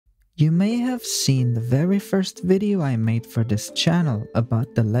You may have seen the very first video I made for this channel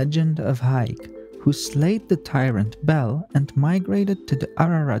about the legend of Hayk, who slayed the tyrant Bel and migrated to the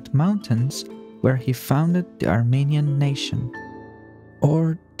Ararat Mountains, where he founded the Armenian nation.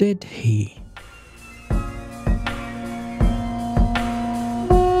 Or did he?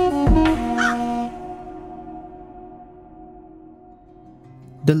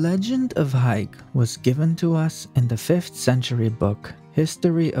 The legend of Hayk was given to us in the 5th century book,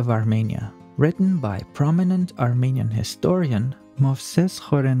 History of Armenia, written by prominent Armenian historian Movses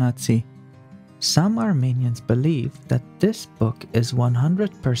Khorenatsi. Some Armenians believe that this book is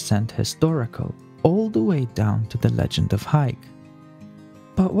 100% historical, all the way down to the legend of Hayk.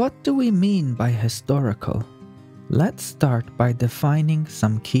 But what do we mean by historical? Let's start by defining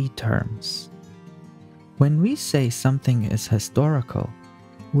some key terms. When we say something is historical,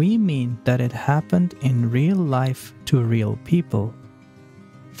 we mean that it happened in real life to real people.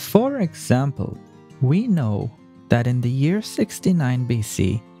 For example, we know that in the year 69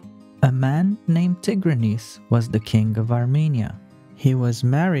 BC, a man named Tigranes was the king of Armenia. He was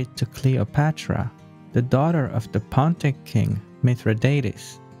married to Cleopatra, the daughter of the Pontic king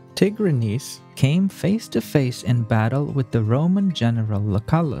Mithridates. Tigranes came face to face in battle with the Roman general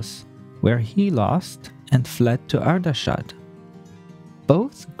Lucullus, where he lost and fled to Artashat.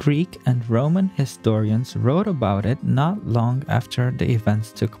 Both Greek and Roman historians wrote about it not long after the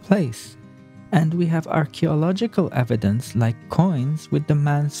events took place, and we have archaeological evidence like coins with the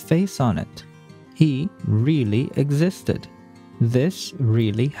man's face on it. He really existed. This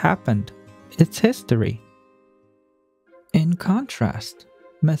really happened. It's history. In contrast,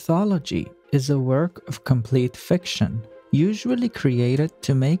 mythology is a work of complete fiction, usually created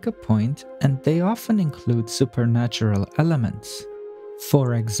to make a point, and they often include supernatural elements.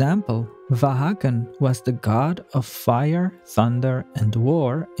 For example, Vahagan was the god of fire, thunder, and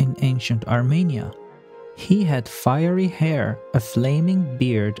war in ancient Armenia. He had fiery hair, a flaming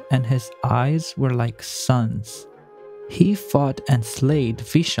beard, and his eyes were like suns. He fought and slayed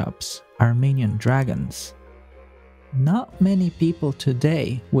Vishaps, Armenian dragons. Not many people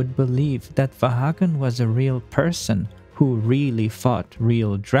today would believe that Vahagan was a real person who really fought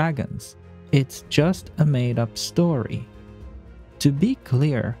real dragons. It's just a made-up story. To be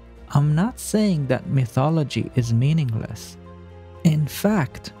clear, I'm not saying that mythology is meaningless. In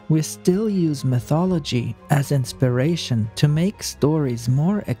fact, we still use mythology as inspiration to make stories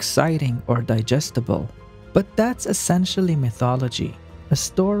more exciting or digestible. But that's essentially mythology, a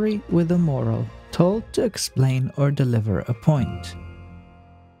story with a moral, told to explain or deliver a point.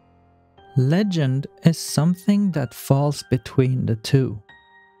 Legend is something that falls between the two.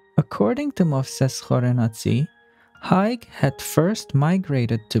 According to Movses Khorenatsi, Hayk had first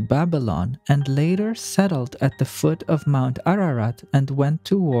migrated to Babylon and later settled at the foot of Mount Ararat and went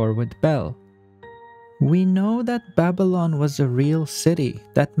to war with Bel. We know that Babylon was a real city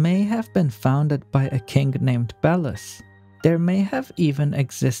that may have been founded by a king named Belus. There may have even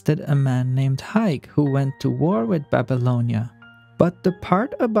existed a man named Hayk who went to war with Babylonia. But the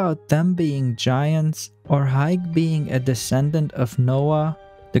part about them being giants or Hayk being a descendant of Noah,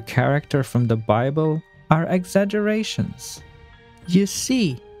 the character from the Bible, are exaggerations. You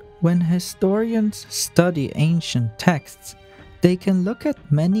see, when historians study ancient texts, they can look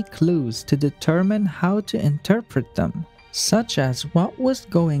at many clues to determine how to interpret them, such as what was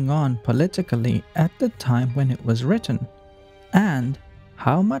going on politically at the time when it was written, and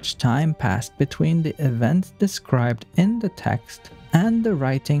how much time passed between the events described in the text and the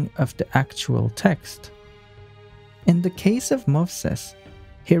writing of the actual text. In the case of Movses,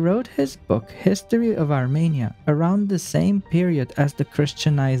 he wrote his book History of Armenia around the same period as the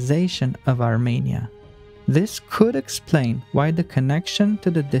Christianization of Armenia. This could explain why the connection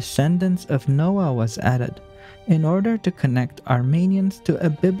to the descendants of Noah was added, in order to connect Armenians to a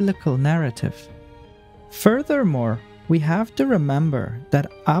biblical narrative. Furthermore, we have to remember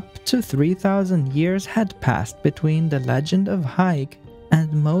that up to 3,000 years had passed between the legend of Hayk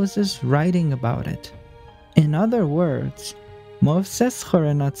and Moses writing about it. In other words, Movses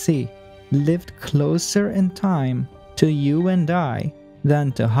Khorenatsi lived closer in time to you and I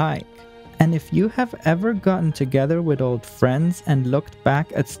than to Hayk. And if you have ever gotten together with old friends and looked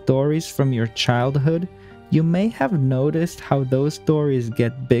back at stories from your childhood, you may have noticed how those stories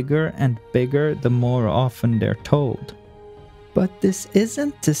get bigger and bigger the more often they're told. But this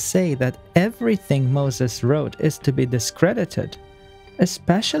isn't to say that everything Moses wrote is to be discredited.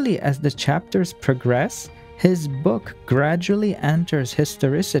 Especially as the chapters progress, his book gradually enters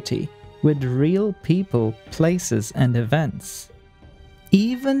historicity with real people, places, and events.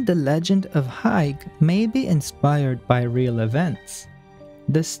 Even the legend of Hayk may be inspired by real events.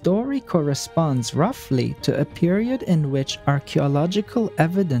 The story corresponds roughly to a period in which archaeological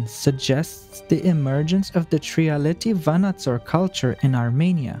evidence suggests the emergence of the Trialeti Vanatsor culture in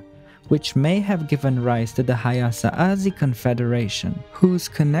Armenia, which may have given rise to the Hayasaazi Confederation, whose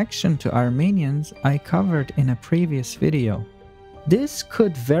connection to Armenians I covered in a previous video. This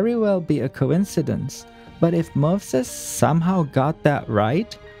could very well be a coincidence, but if Movses somehow got that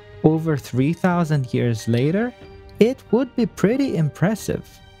right, over 3,000 years later, it would be pretty impressive.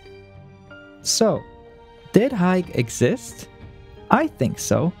 So, did Hayk exist? I think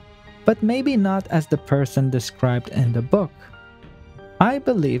so, but maybe not as the person described in the book. I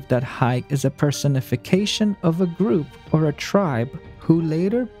believe that Hayk is a personification of a group or a tribe who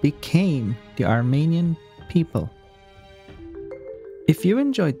later became the Armenian people. If you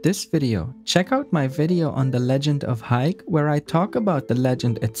enjoyed this video, check out my video on the legend of Hayk where I talk about the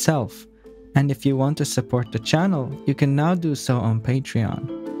legend itself. And if you want to support the channel, you can now do so on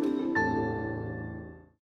Patreon.